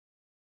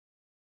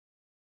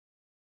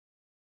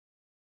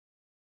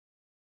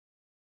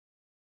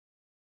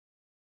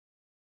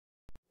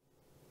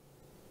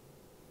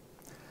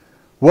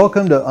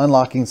Welcome to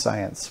Unlocking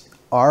Science.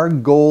 Our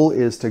goal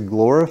is to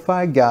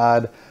glorify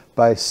God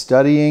by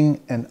studying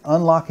and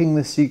unlocking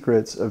the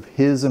secrets of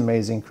His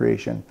amazing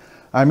creation.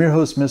 I'm your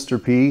host,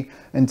 Mr. P,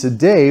 and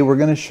today we're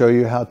going to show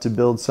you how to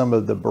build some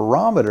of the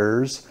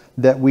barometers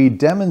that we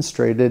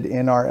demonstrated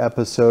in our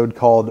episode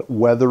called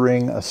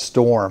Weathering a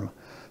Storm.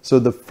 So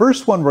the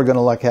first one we're going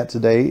to look at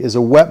today is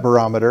a wet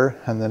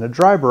barometer and then a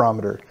dry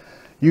barometer.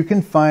 You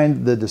can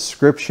find the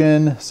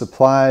description,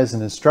 supplies,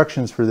 and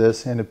instructions for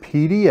this in a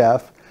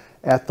PDF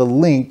at the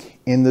link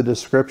in the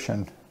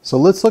description. So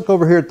let's look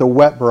over here at the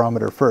wet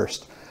barometer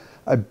first.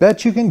 I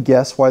bet you can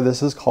guess why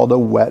this is called a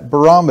wet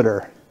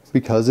barometer,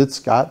 because it's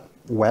got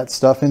wet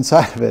stuff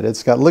inside of it.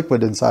 It's got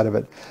liquid inside of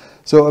it.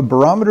 So a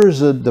barometer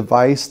is a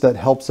device that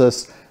helps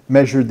us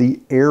measure the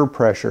air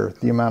pressure,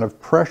 the amount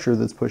of pressure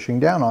that's pushing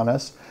down on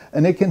us,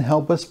 and it can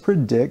help us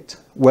predict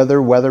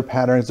whether weather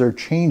patterns are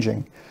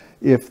changing.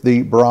 If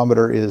the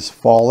barometer is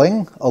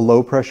falling, a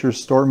low pressure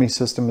stormy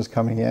system is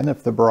coming in.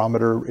 If the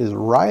barometer is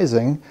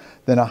rising,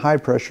 then a high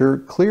pressure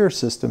clear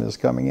system is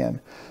coming in.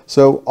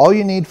 So all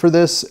you need for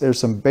this are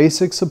some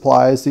basic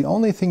supplies. The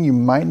only thing you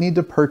might need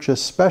to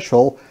purchase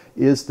special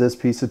is this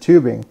piece of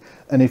tubing.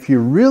 And if you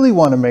really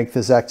want to make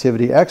this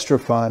activity extra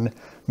fun,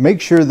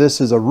 make sure this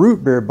is a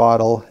root beer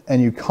bottle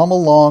and you come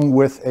along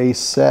with a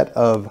set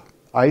of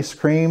ice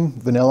cream,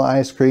 vanilla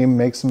ice cream,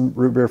 make some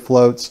root beer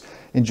floats,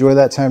 enjoy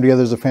that time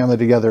together as a family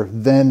together,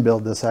 then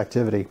build this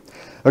activity.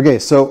 Okay,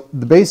 so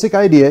the basic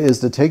idea is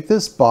to take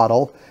this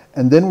bottle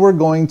and then we're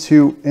going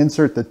to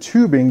insert the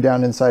tubing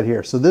down inside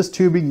here. So this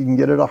tubing you can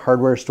get at a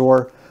hardware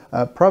store,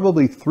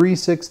 probably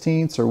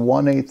 3/16 or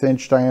 1/8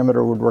 inch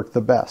diameter would work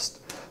the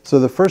best. So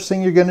the first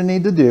thing you're going to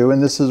need to do,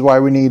 and this is why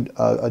we need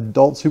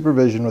adult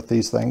supervision with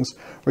these things,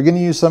 we're going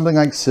to use something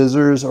like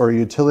scissors or a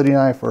utility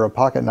knife or a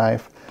pocket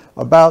knife.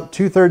 About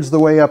 2/3 the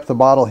way up the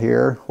bottle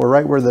here, or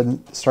right where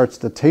it starts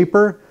to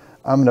taper,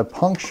 I'm going to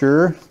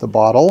puncture the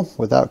bottle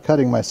without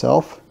cutting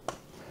myself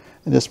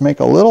and just make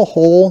a little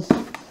hole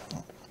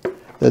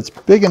that's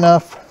big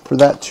enough for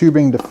that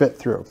tubing to fit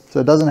through. So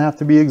it doesn't have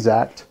to be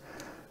exact.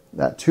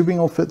 That tubing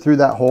will fit through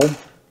that hole.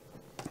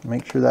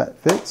 Make sure that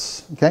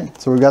fits. Okay,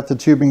 so we've got the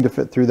tubing to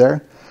fit through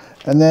there.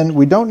 And then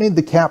we don't need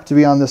the cap to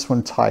be on this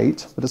one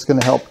tight, but it's going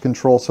to help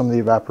control some of the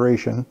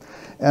evaporation.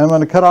 And I'm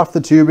going to cut off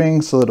the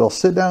tubing so that it'll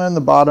sit down in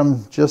the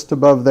bottom just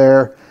above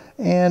there.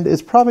 And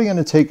it's probably going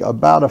to take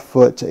about 1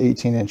 foot to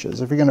 18 inches.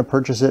 If you're going to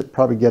purchase it,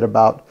 probably get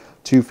about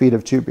 2 feet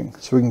of tubing.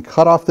 So we can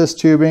cut off this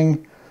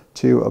tubing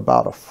to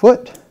about 1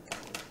 foot.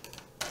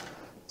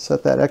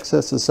 Set that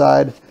excess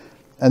aside.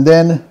 And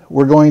then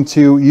we're going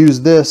to use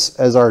this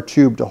as our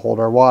tube to hold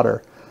our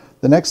water.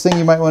 The next thing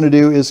you might want to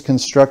do is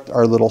construct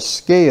our little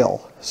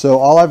scale. So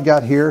all I've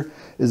got here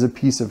is a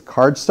piece of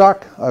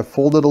cardstock. I've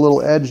folded a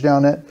little edge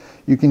down it.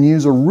 You can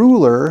use a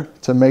ruler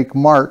to make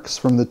marks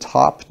from the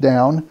top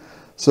down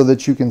so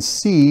that you can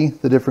see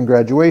the different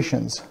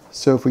graduations.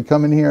 So if we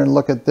come in here and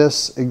look at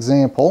this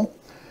example,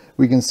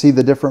 we can see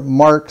the different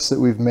marks that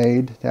we've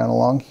made down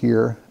along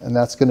here, and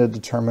that's going to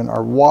determine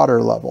our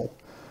water level.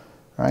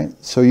 Right?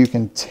 So you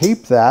can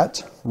tape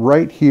that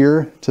right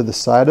here to the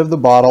side of the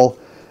bottle,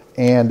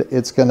 and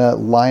it's going to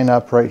line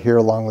up right here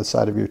along the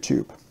side of your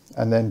tube,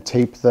 and then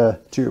tape the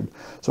tube.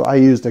 So I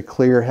used a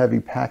clear heavy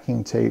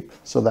packing tape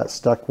so that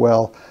stuck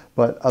well,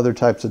 but other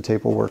types of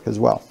tape will work as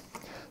well.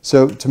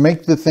 So to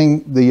make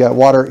the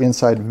water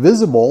inside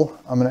visible,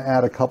 I'm going to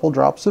add a couple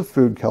drops of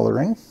food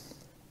coloring,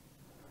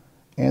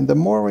 and the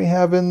more we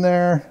have in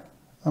there,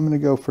 I'm going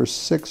to go for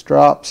 6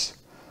 drops.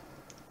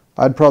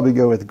 I'd probably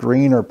go with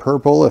green or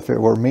purple if it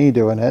were me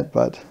doing it,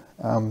 but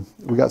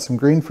we got some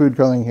green food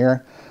coloring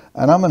here.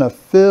 And I'm going to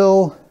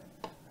fill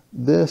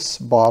this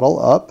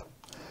bottle up.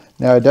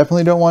 Now I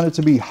definitely don't want it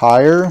to be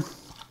higher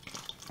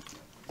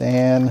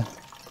than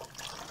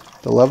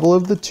the level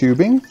of the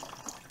tubing.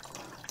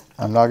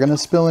 I'm not going to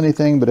spill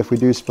anything, but if we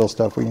do spill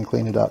stuff, we can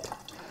clean it up.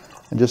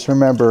 And just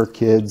remember,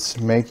 kids,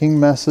 making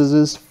messes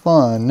is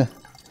fun,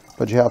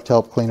 but you have to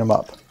help clean them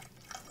up.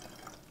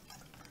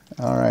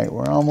 All right,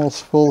 we're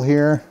almost full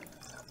here.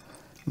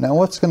 Now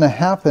what's going to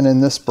happen in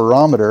this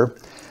barometer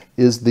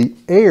is the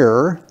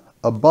air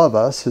above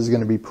us is going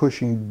to be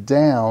pushing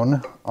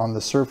down on the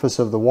surface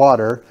of the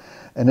water,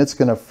 and it's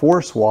going to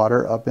force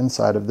water up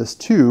inside of this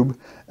tube.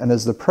 And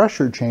as the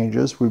pressure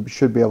changes, we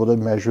should be able to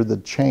measure the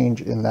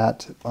change in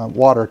that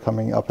water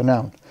coming up and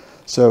down.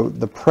 So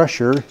the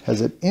pressure,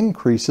 as it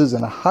increases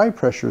in a high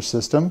pressure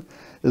system,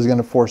 is going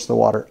to force the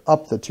water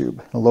up the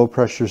tube. In a low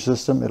pressure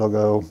system, it'll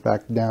go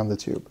back down the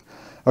tube.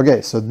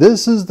 Okay, so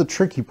this is the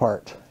tricky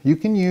part. You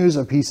can use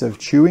a piece of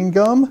chewing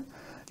gum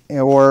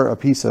or a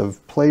piece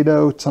of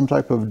Play-Doh, some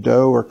type of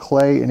dough or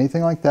clay,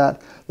 anything like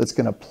that, that's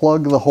going to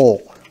plug the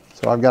hole.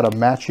 So I've got a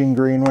matching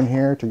green one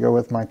here to go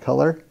with my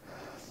color.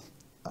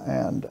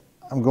 And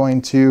I'm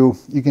going to,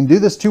 you can do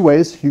this 2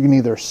 ways. You can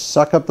either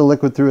suck up the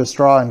liquid through a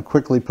straw and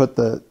quickly put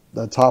the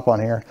top on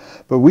here,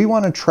 but we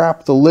want to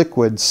trap the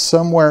liquid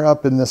somewhere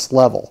up in this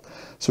level.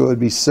 So it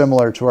would be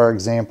similar to our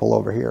example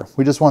over here.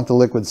 We just want the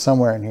liquid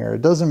somewhere in here.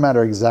 It doesn't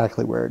matter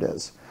exactly where it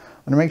is.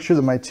 I'm going to make sure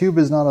that my tube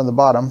is not on the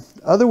bottom.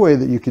 The other way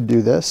that you could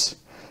do this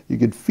you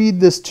could feed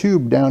this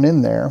tube down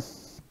in there,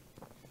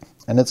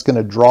 and it's going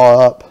to draw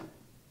up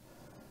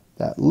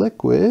that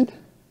liquid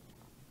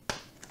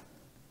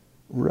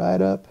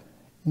right up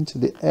into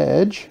the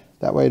edge.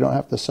 That way I don't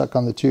have to suck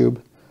on the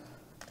tube.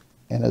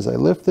 And as I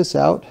lift this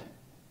out,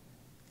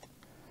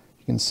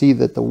 you can see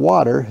that the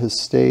water has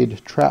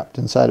stayed trapped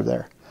inside of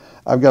there.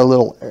 I've got a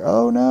little,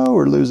 oh no,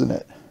 we're losing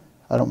it.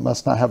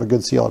 Must not have a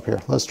good seal up here.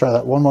 Let's try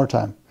that one more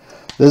time.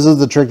 This is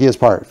the trickiest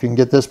part. If you can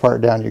get this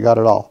part down, you got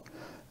it all.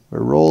 We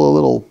roll a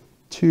little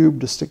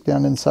tube to stick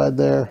down inside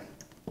there.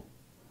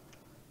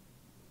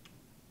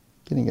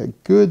 Getting a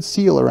good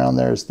seal around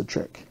there is the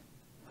trick.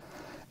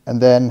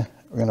 And then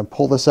we're going to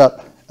pull this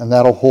up, and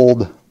that'll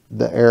hold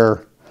the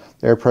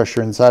air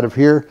pressure inside of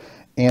here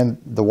and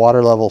the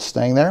water level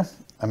staying there.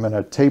 I'm going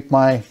to tape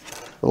my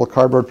little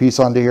cardboard piece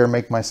onto here,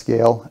 make my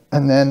scale,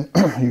 and then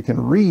you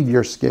can read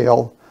your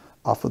scale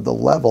off of the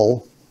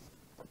level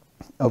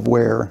of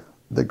where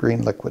the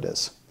green liquid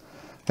is.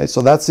 Okay,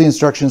 so that's the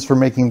instructions for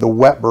making the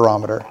wet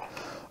barometer.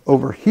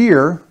 Over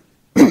here,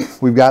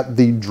 we've got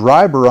the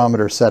dry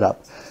barometer set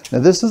up. Now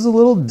this is a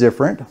little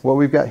different. What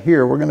we've got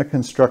here, we're going to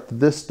construct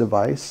this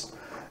device,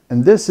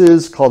 and this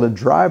is called a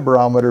dry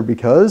barometer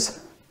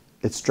because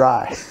it's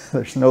dry.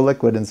 There's no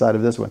liquid inside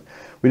of this one.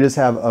 We just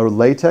have a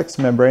latex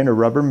membrane, a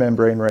rubber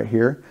membrane right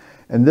here,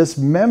 and this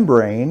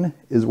membrane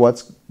is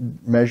what's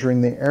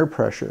measuring the air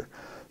pressure.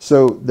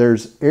 So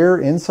there's air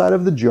inside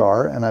of the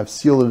jar, and I've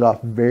sealed it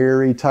off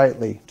very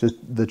tightly. Just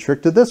the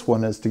trick to this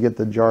one is to get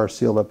the jar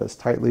sealed up as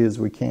tightly as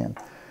we can.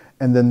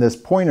 And then this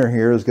pointer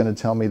here is going to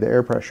tell me the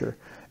air pressure.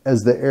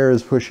 As the air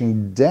is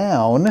pushing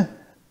down,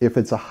 if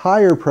it's a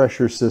higher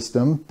pressure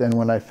system than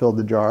when I filled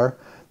the jar,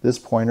 this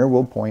pointer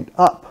will point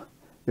up.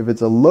 If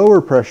it's a lower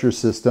pressure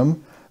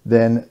system,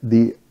 then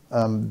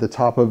the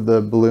top of the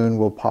balloon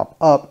will pop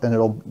up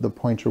and the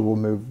pointer will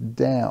move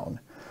down.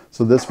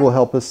 So this will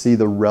help us see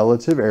the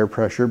relative air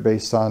pressure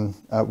based on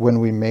when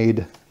we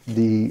made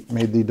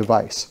the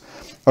device.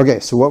 Okay,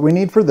 so what we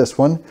need for this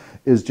one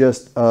is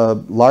just a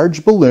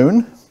large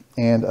balloon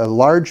and a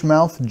large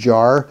mouth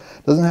jar.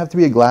 It doesn't have to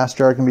be a glass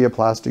jar, it can be a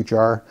plastic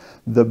jar.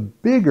 The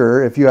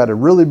bigger, if you had a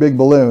really big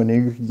balloon,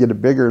 you could get a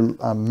bigger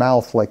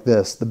mouth like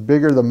this. The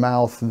bigger the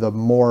mouth, the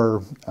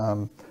more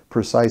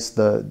precise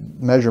the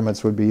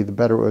measurements would be, the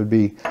better it would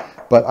be.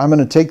 But I'm going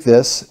to take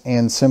this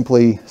and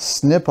simply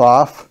snip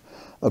off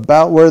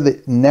about where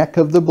the neck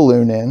of the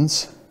balloon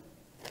ends.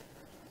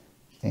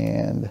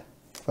 And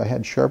if I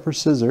had sharper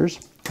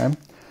scissors, okay,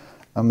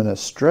 I'm going to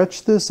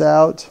stretch this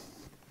out,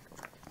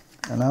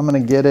 and I'm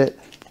going to get it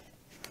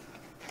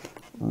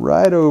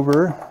right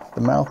over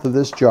the mouth of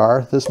this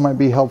jar. This might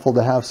be helpful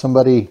to have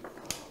somebody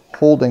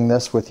holding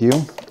this with you.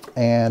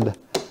 And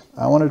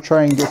I want to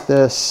try and get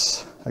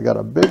this, I got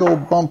a big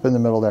old bump in the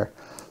middle there.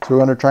 So we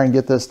want to try and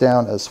get this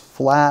down as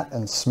flat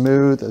and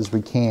smooth as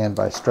we can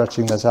by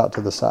stretching this out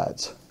to the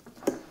sides.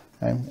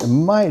 Okay. It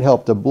might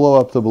help to blow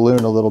up the balloon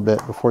a little bit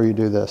before you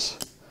do this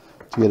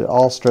to get it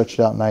all stretched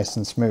out nice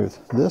and smooth.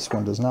 This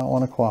one does not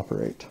want to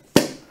cooperate.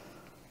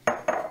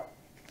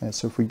 And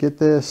so if we get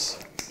this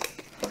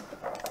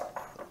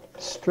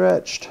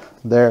stretched,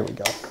 there we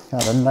go.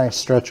 Got a nice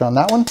stretch on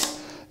that one.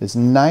 It's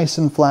nice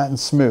and flat and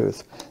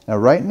smooth. Now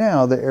right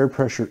now the air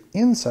pressure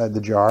inside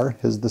the jar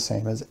is the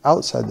same as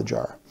outside the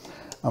jar.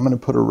 I'm going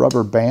to put a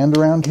rubber band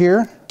around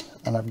here,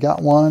 and I've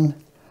got one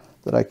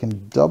that I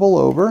can double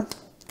over,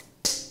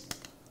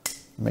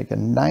 make a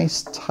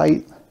nice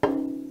tight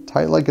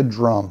like a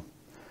drum.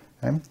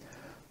 Okay.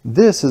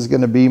 This is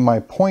going to be my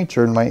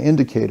pointer and my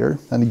indicator,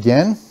 and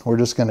again we're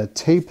just going to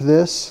tape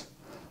this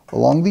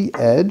along the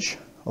edge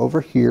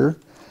over here,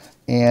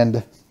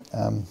 and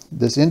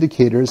this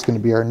indicator is going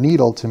to be our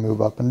needle to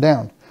move up and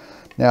down.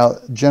 Now,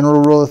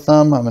 general rule of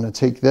thumb, I'm going to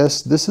take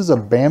this. This is a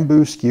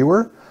bamboo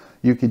skewer.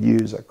 You could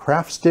use a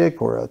craft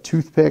stick or a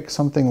toothpick,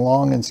 something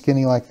long and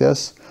skinny like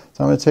this.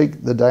 So I'm going to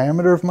take the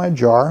diameter of my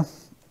jar.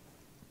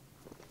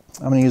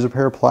 I'm going to use a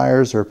pair of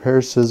pliers or a pair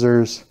of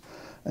scissors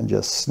and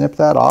just snip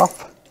that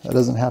off. That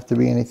doesn't have to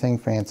be anything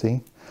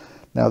fancy.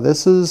 Now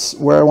this is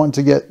where I want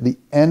to get the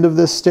end of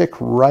this stick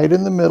right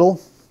in the middle.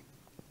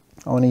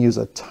 I want to use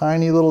a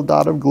tiny little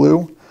dot of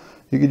glue.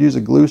 You could use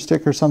a glue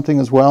stick or something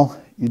as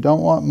well. You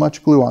don't want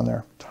much glue on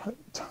there.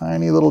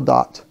 Tiny little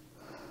dot.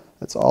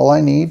 That's all I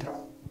need.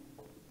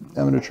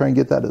 I'm going to try and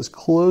get that as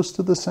close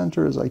to the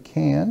center as I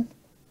can.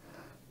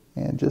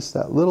 And just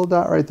that little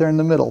dot right there in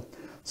the middle.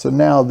 So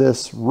now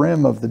this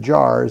rim of the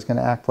jar is going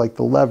to act like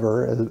the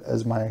lever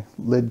as my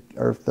lid,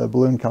 or if the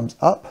balloon comes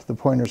up, the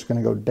pointer is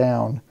going to go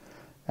down,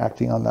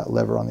 acting on that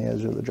lever on the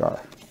edge of the jar.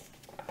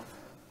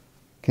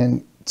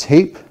 Can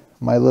tape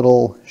my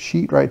little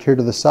sheet right here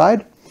to the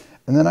side,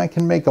 and then I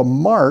can make a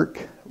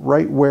mark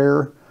right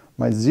where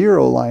my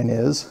 0 line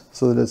is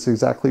so that it's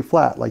exactly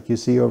flat like you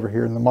see over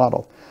here in the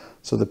model.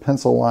 So the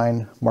pencil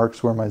line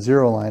marks where my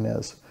 0 line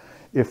is.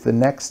 If the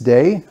next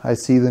day I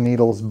see the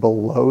needles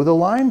below the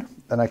line,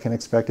 then I can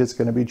expect it's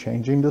going to be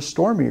changing to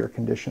stormier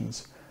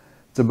conditions.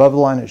 If it's above the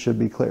line, it should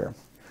be clear.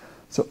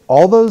 So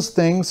all those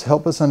things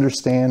help us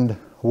understand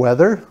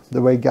weather,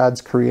 the way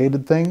God's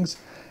created things,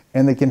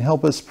 and they can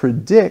help us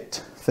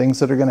predict things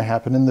that are going to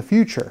happen in the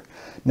future.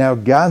 Now,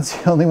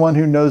 God's the only one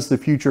who knows the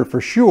future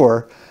for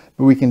sure,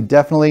 but we can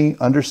definitely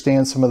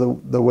understand some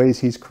of the ways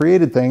he's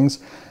created things,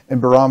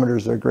 and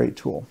barometers are a great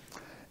tool.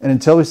 And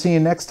until we see you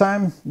next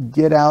time,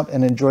 get out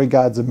and enjoy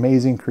God's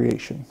amazing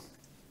creation.